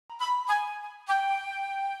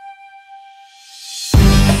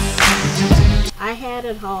had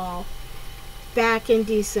a haul back in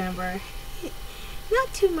December.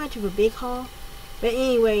 Not too much of a big haul, but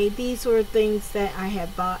anyway, these were things that I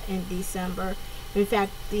had bought in December. In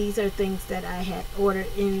fact, these are things that I had ordered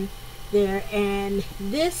in there. And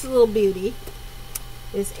this little beauty,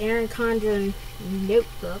 this Erin Condren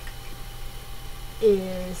notebook,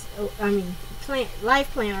 is,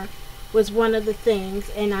 Life Planner was one of the things.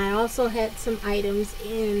 And I also had some items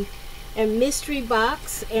in a mystery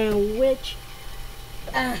box, and which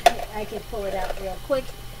I can pull it out real quick.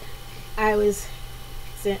 I was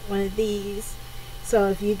sent one of these. So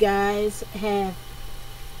if you guys have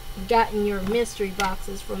gotten your mystery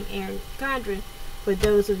boxes from Erin Condren, for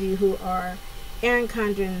those of you who are Erin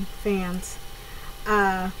Condren fans,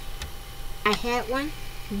 I had one,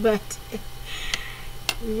 but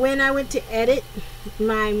when I went to edit,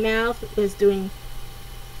 my mouth was doing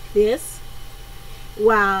this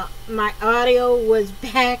while my audio was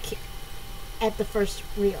back at the first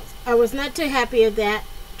reels. I was not too happy with that.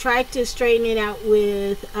 Tried to straighten it out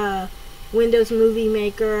with Windows Movie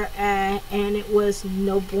Maker, and it was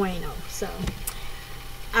no bueno. So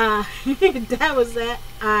that was that.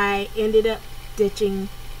 I ended up ditching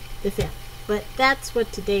the film. But that's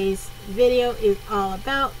what today's video is all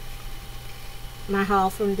about. My haul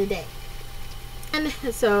from today. And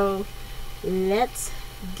so let's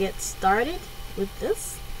get started with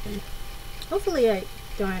this. And hopefully I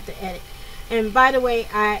don't have to edit. And by the way,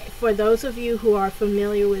 for those of you who are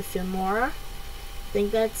familiar with Filmora, I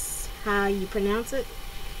think that's how you pronounce it,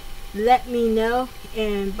 let me know.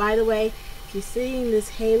 And by the way, if you're seeing this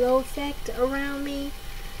halo effect around me,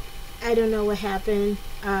 I don't know what happened.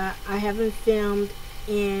 I haven't filmed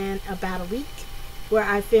in about a week, where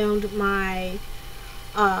I filmed my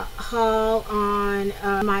haul on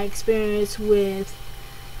my experience with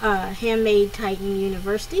Handmade Titan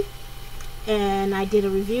University, and I did a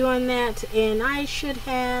review on that, and I should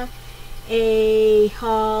have a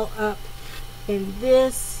haul up in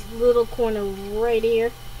this little corner right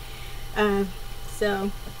here. And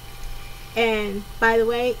by the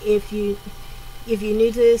way, if you're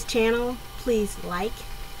new to this channel, please like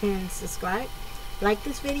and subscribe. Like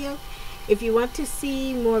this video. If you want to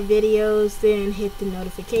see more videos, then hit the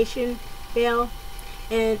notification bell,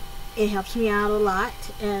 and it helps me out a lot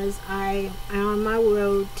as I am on my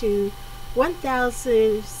road to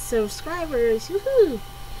 1,000 subscribers. Woohoo!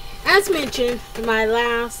 As mentioned, my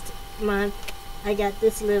last month I got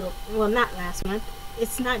this little, well, not last month,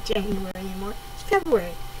 it's not January anymore, it's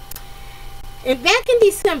February. And back in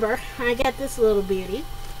December, I got this little beauty.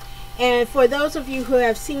 And for those of you who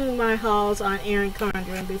have seen my hauls on Erin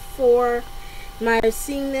Condren before, might have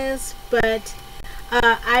seen this, but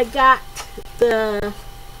I got the,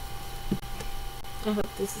 I hope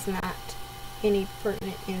this is not any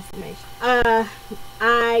pertinent information.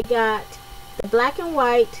 I got the black and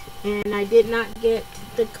white, and I did not get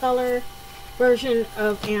the color version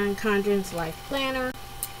of Erin Condren's Life Planner.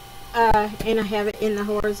 And I have it in the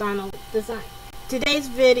horizontal design. Today's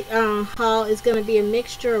video haul is going to be a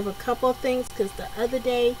mixture of a couple of things, because the other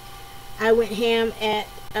day I went ham at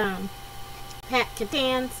Pat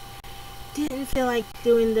Cataans. Didn't feel like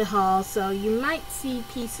doing the haul, so you might see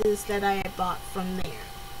pieces that I bought from there.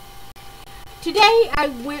 Today I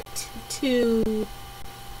went to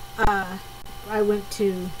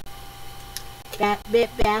Bed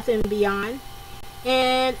Bath and Beyond,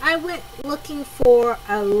 and I went looking for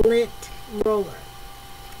a lint roller.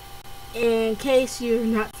 In case you're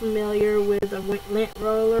not familiar with a lint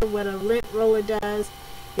roller, what a lint roller does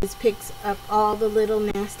is picks up all the little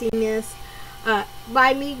nastiness.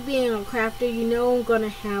 By me being a crafter, you know I'm going to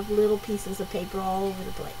have little pieces of paper all over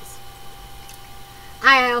the place.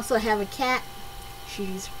 I also have a cat.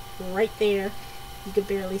 She's right there. You can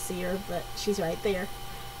barely see her, but she's right there.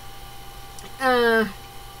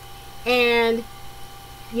 And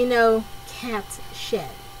you know, cats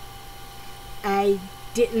shed. I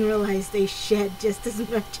didn't realize they shed just as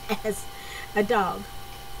much as a dog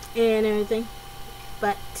and everything,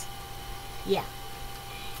 but yeah.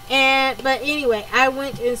 But anyway, I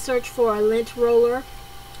went and searched for a lint roller,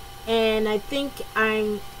 and I think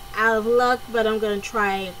I'm out of luck, but I'm going to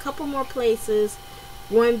try a couple more places,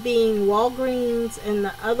 one being Walgreens and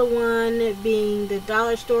the other one being the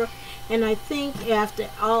dollar store. And I think after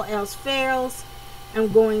all else fails,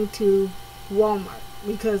 I'm going to Walmart,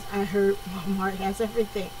 because I heard Walmart has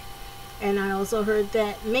everything. And I also heard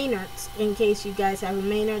that Maynard's, in case you guys have a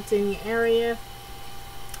Maynard's in your area,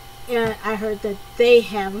 and I heard that they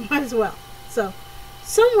have them as well. So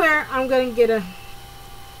somewhere I'm going to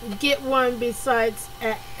get one besides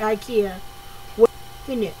at IKEA.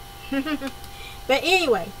 Who knew? But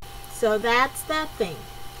anyway, so that's that thing.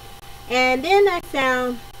 And then I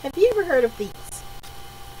found, have you ever heard of these?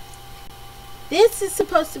 This is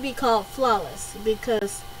supposed to be called Flawless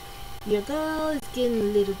because your girl is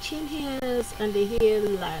getting little chin hairs under here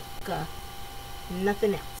like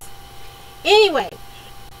nothing else. Anyway,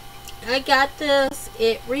 I got this.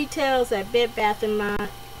 It retails at Bed Bath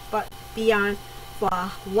 & Beyond for a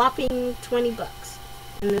whopping 20 bucks.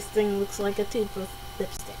 And this thing looks like a tube of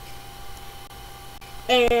lipstick.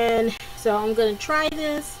 And so I'm going to try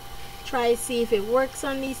this. Try to see if it works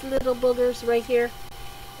on these little boogers right here.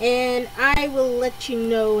 And I will let you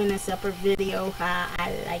know in a separate video how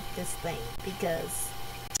I like this thing. Because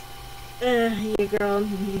your girl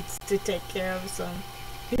needs to take care of some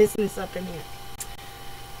business up in here.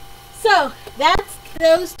 So that's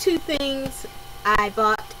those two things I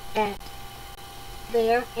bought at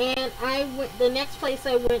there. And the next place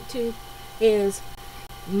I went to is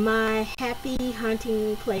my happy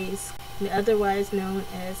hunting place, otherwise known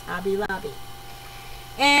as Hobby Lobby.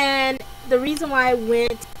 And the reason why I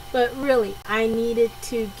went, but really I needed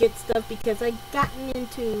to get stuff because I gotten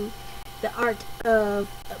into the art of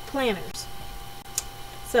planners.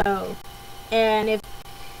 So, and if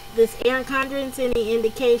this Aaron Condren's any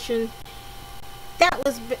indication, that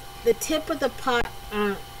was the tip of the pot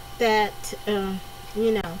that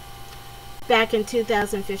you know, back in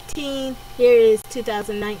 2015. Here is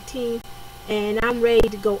 2019, and I'm ready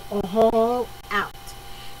to go all out.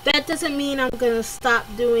 That doesn't mean I'm gonna stop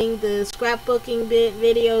doing the scrapbooking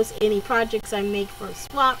videos, any projects I make for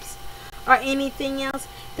swaps or anything else.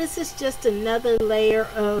 This is just another layer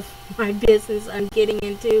of my business I'm getting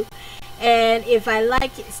into, and if I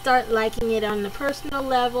like it, start liking it on the personal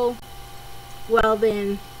level, well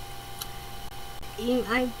then,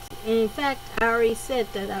 in fact, I already said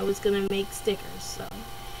that I was gonna make stickers, so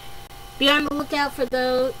be on the lookout for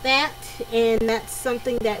that, and that's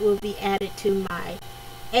something that will be added to my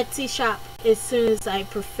Etsy shop as soon as I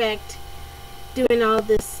perfect doing all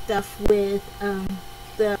this stuff with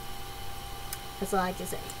that's all I can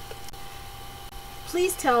say.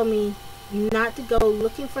 Please tell me not to go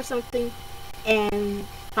looking for something and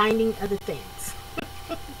finding other things.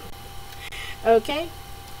 Okay?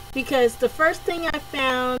 Because the first thing I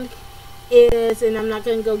found is, and I'm not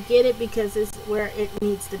going to go get it because it's where it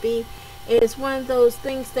needs to be, is one of those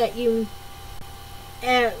things that you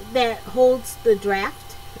that holds the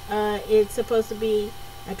draft. It's supposed to be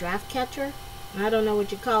a draft catcher. I don't know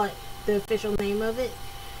what you call it, the official name of it,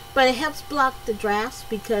 but it helps block the drafts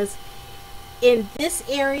because in this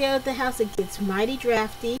area of the house it gets mighty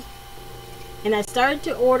drafty. And I started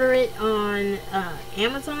to order it on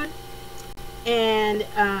Amazon, and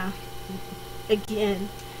again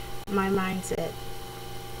my mind said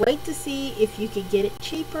wait to see if you could get it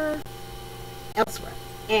cheaper elsewhere,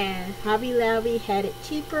 and Hobby Lobby had it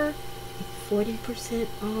cheaper, 40%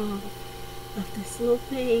 off of this little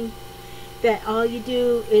thing that all you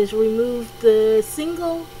do is remove the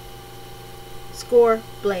single score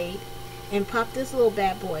blade and pop this little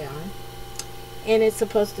bad boy on, and it's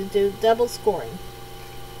supposed to do double scoring.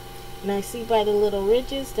 And I see by the little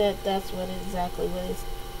ridges that that's exactly what it's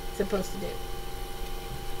supposed to do.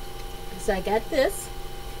 So I got this,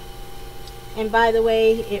 and by the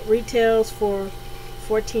way, it retails for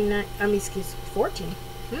 $14.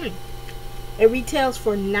 It retails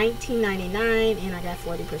for $19.99, and I got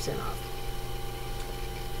 40% off.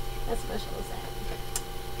 That's special as that.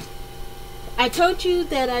 I told you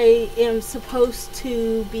that I am supposed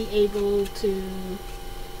to be able to.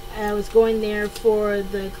 I was going there for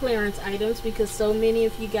the clearance items because so many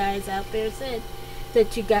of you guys out there said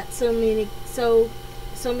that you got so many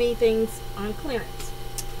things on clearance.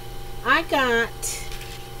 I got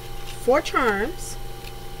 4 charms,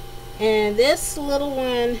 and this little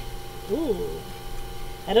one, ooh,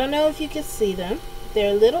 I don't know if you can see them.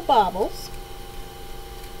 They're little baubles.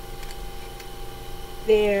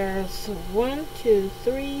 There's 1, 2,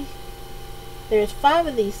 3. There's 5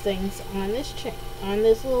 of these things on this chain, on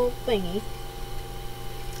this little thingy.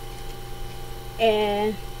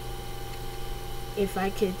 And if I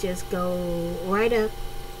could just go right up,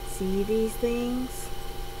 see these things?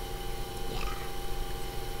 Yeah,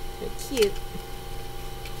 they're cute.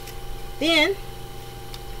 Then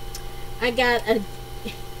I got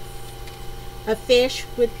a fish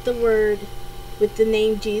with the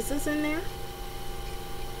name Jesus in there.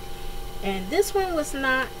 And this one was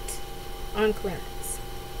not on clearance.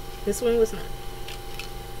 This one was not.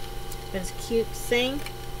 But it's cute. Same.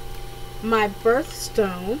 My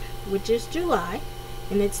birthstone, which is July,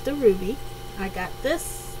 and it's the ruby. I got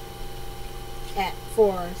this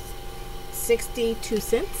for 62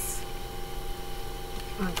 cents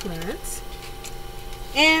on clearance.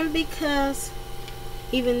 And because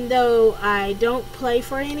Even though I don't play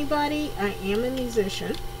for anybody, I am a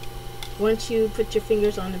musician. Once you put your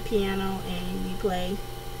fingers on the piano and you play,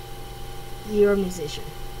 you're a musician.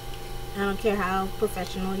 I don't care how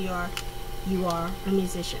professional you are a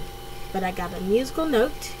musician. But I got a musical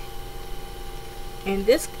note, and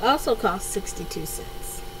this also costs 62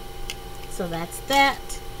 cents. So that's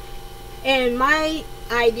that. And my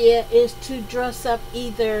idea is to dress up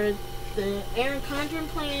either the Erin Condren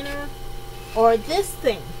planner or this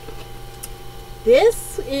thing.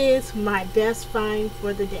 This is my best find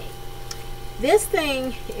for the day. This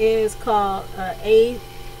thing is called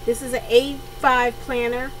this is an A5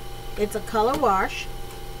 planner. It's a color wash.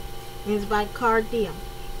 It's by Card Diem.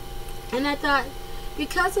 And I thought,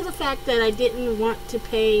 because of the fact that I didn't want to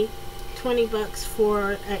pay 20 bucks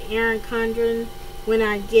for an Erin Condren when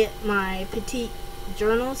I get my petite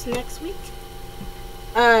journals next week,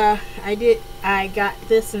 I got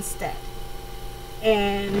this instead.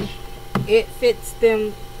 And it fits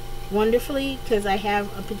them wonderfully because I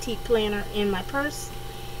have a petite planner in my purse,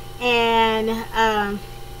 and I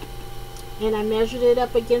measured it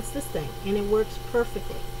up against this thing, and it works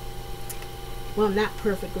perfectly. Well, not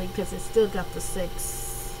perfectly, because it's still got the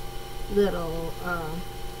 6 little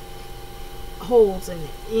holes in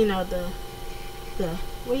it. You know, the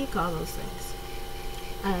what do you call those things?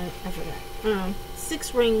 I forgot.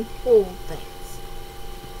 6 ring hole things.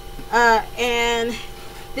 And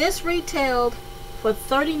this retailed for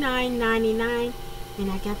 $39.99,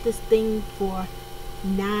 and I got this thing for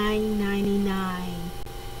 $9.99.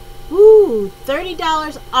 Woo!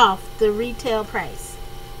 $30 off the retail price.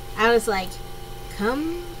 I was like,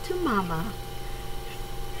 come to mama.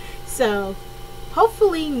 So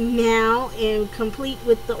hopefully now, and complete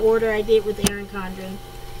with the order I did with Erin Condren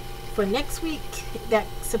for next week, that's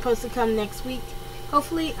supposed to come next week,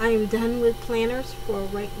 hopefully I am done with planners for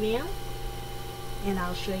right now, and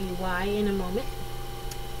I'll show you why in a moment.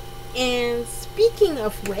 And speaking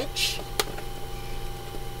of which,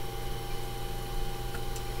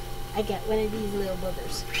 I got one of these little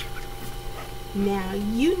boogers. Now,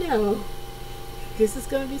 you know, this is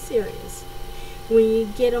going to be serious when you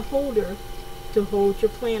get a holder to hold your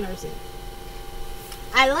planners in.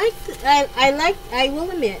 I will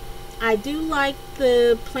admit, I do like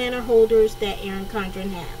the planner holders that Erin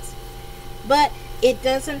Condren has, but it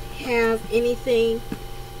doesn't have anything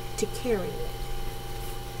to carry with.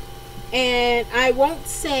 And I won't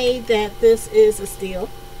say that this is a steal,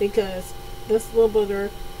 because this little booger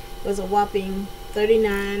was a whopping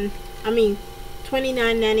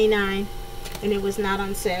 $29.99, and it was not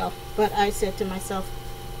on sale. But I said to myself,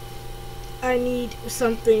 I need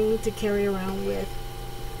something to carry around with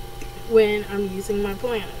when I'm using my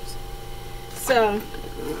planners. So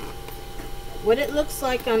what it looks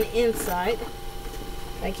like on the inside,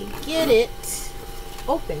 if I can get it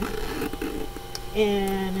open,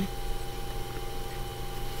 and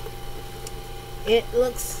it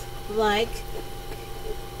looks like,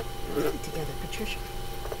 put it together, Patricia.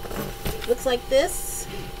 Looks like this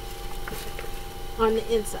on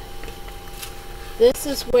the inside. This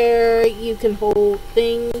is where you can hold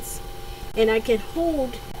things, and I can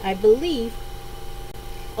hold, I believe,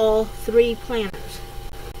 all 3 planners.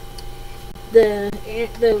 The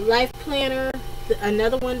life planner,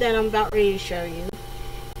 another one that I'm about ready to show you,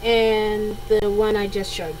 and the one I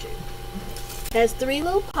just showed you. Has 3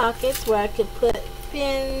 little pockets where I could put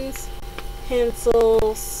pens,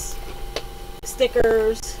 pencils,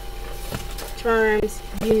 stickers, charms,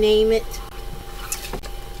 you name it.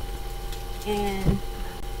 And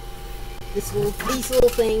these little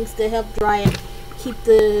things to help dry it, keep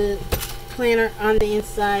the planner on the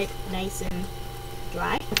inside nice and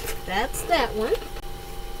dry. That's that one.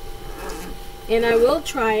 And I will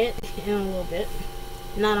try it in a little bit,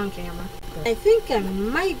 not on camera. I think I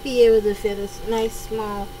might be able to fit a nice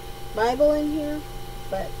small Bible in here,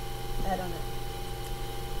 but I don't know.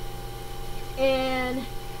 And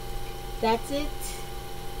that's it,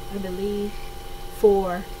 I believe,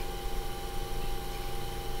 for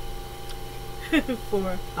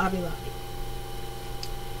Hobby Lobby.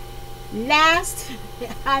 Last,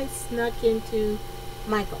 I snuck into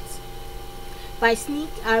Michael's. By sneak,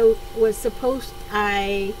 I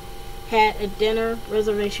had a dinner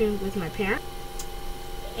reservation with my parents,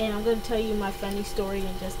 and I'm going to tell you my funny story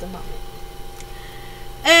in just a moment.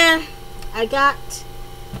 And I got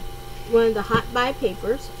one of the hot buy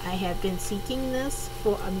papers. I have been seeking this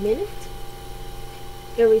for a minute,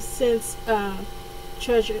 ever since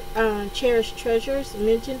Cherished Treasures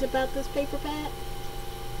mentioned about this paper pad,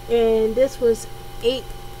 and this was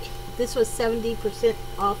 70%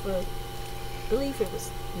 off of, I believe it was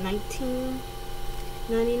 $19.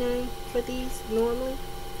 $14.99 for these normally.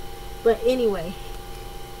 But anyway,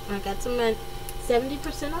 I got some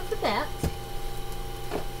 70% off of that.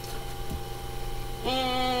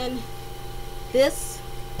 And this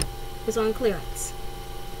was on clearance.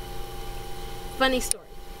 Funny story.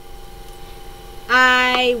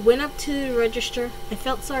 I went up to the register. I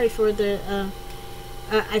felt sorry for the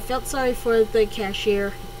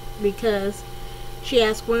cashier because she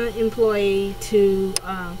asked one employee to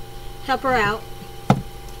help her out,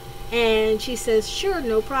 and she says, "Sure,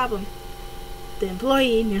 no problem." The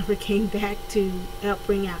employee never came back to help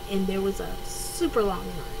bring out, and there was a super long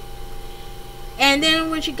line. And then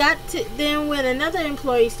when another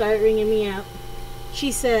employee started ringing me out,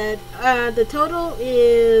 she said, the total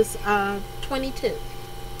is $22,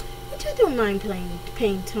 which I don't mind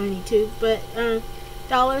paying $22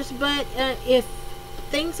 dollars, but if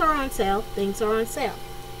things are on sale, things are on sale.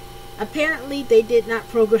 Apparently they did not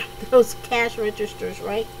program those cash registers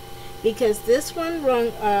right, because this one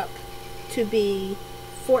rung up to be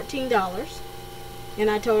 $14, and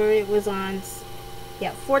I told her it was on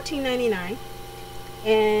 $14.99,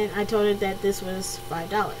 and I told her that this was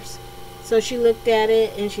 $5. So she looked at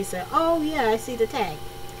it and she said, "Oh yeah, I see the tag."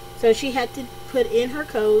 So she had to put in her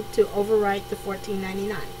code to overwrite the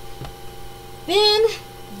 $14.99. Then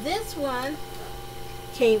this one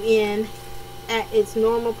came in at its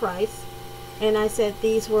normal price, and I said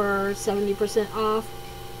these were 70% off.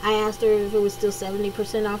 I asked her if it was still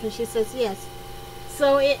 70% off, and she says yes.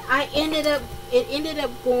 So it ended up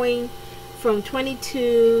going from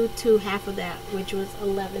 $22 to half of that, which was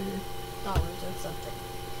 $11 or something.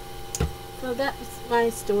 So that was my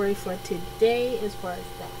story for today as far as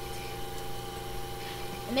that.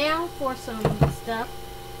 Now for some stuff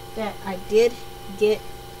that I did get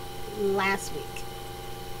last week.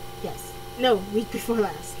 Yes. No, week before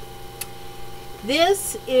last.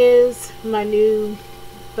 This is my new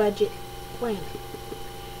budget planner.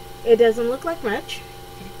 It doesn't look like much,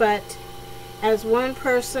 but as one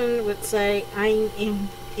person would say, I am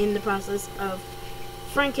in the process of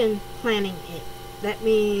Franken planning it. That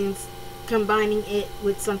means combining it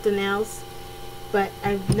with something else, but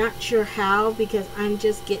I'm not sure how because I'm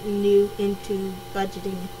just getting new into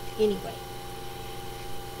budgeting anyway.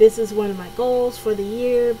 This is one of my goals for the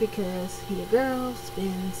year because your girl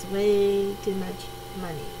spends way too much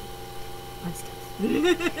money on stuff.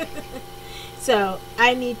 So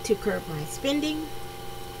I need to curb my spending,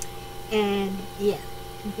 and yeah,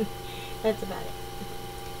 that's about it.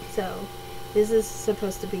 So this is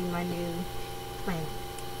supposed to be my new plan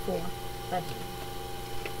for budgeting.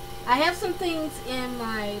 I have some things in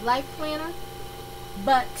my life planner,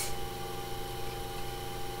 but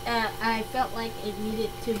I felt like it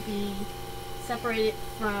needed to be separated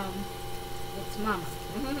from its mama.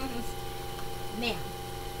 Now,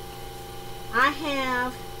 I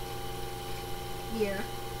have here,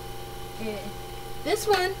 this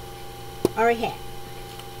one I already had.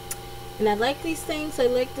 And I like these things. I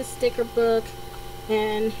like the sticker book.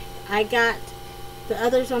 And I got the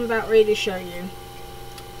others I'm about ready to show you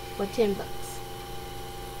for $10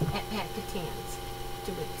 at Pat Cataans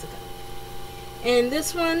 2 weeks ago. And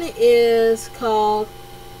this one is called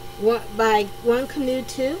by One Canoe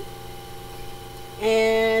 2.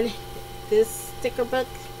 And this sticker book,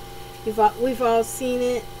 we've all seen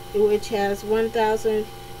it, which has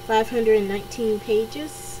 1,519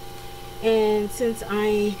 pages. And since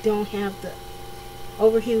I don't have the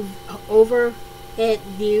overhead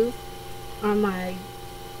view on my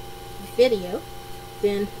video,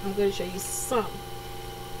 then I'm going to show you some,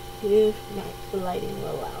 if the lighting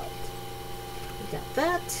will allow it. We got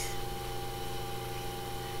that,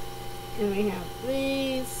 and we have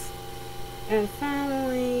these, and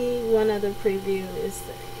finally one other preview is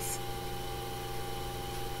this.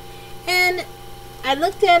 And I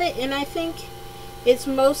looked at it and I think it's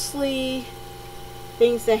mostly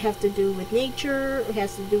things that have to do with nature, it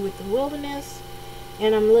has to do with the wilderness,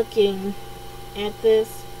 and I'm looking at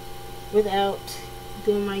this without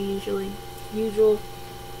doing my usual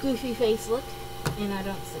goofy face look, and I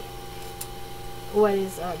don't see it. What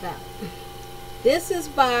is about? This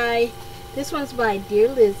one's by Dear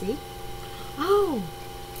Lizzie. Oh,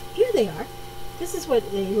 here they are. This is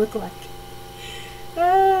what they look like.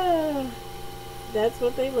 That's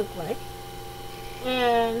what they look like.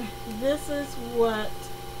 And this is what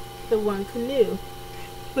the One Canoe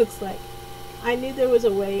looks like. I knew there was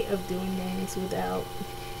a way of doing things without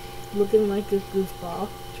looking like a goofball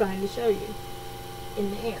trying to show you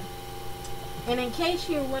in the air. And in case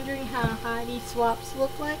you're wondering how high these swaps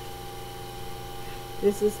look like,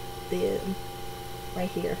 this is them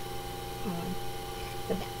right here on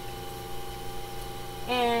the back.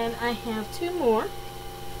 And I have two more.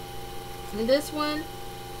 And this one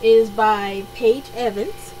is by Paige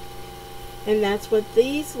Evans, and that's what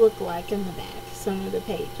these look like in the back, some of the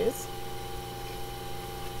pages.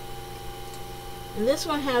 And this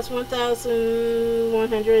one has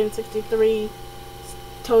 1,163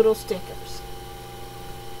 total stickers.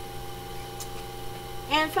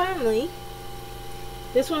 And finally,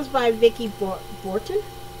 this one's by Vicky Borton.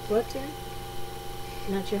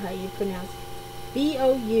 Not sure how you pronounce it.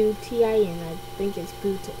 Boutin. I think it's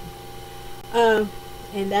Boutin.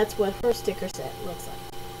 And that's what her sticker set looks like.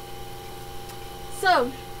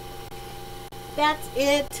 So that's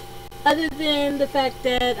it. Other than the fact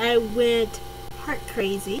that I went heart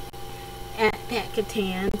crazy at Pat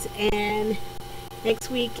Cataans, and next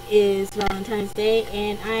week is Valentine's Day,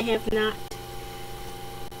 and I have not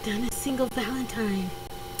done a single Valentine.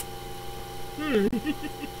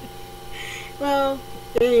 Well,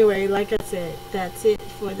 anyway, like I said, that's it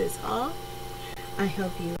for this haul. I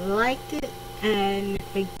hope you liked it, and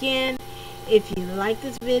again, if you like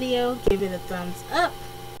this video, give it a thumbs up.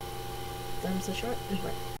 Thumbs are short and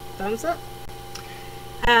right. Thumbs up.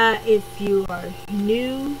 If you are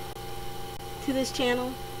new to this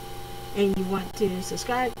channel and you want to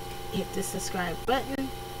subscribe, hit the subscribe button.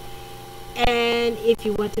 And if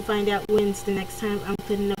you want to find out when's the next time I'm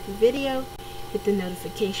putting up a video, hit the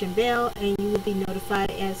notification bell and you will be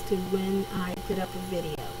notified as to when I put up a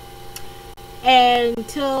video. And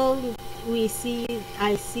until I see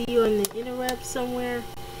you on the interweb somewhere,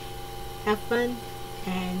 have fun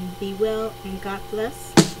and be well and God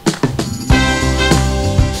bless.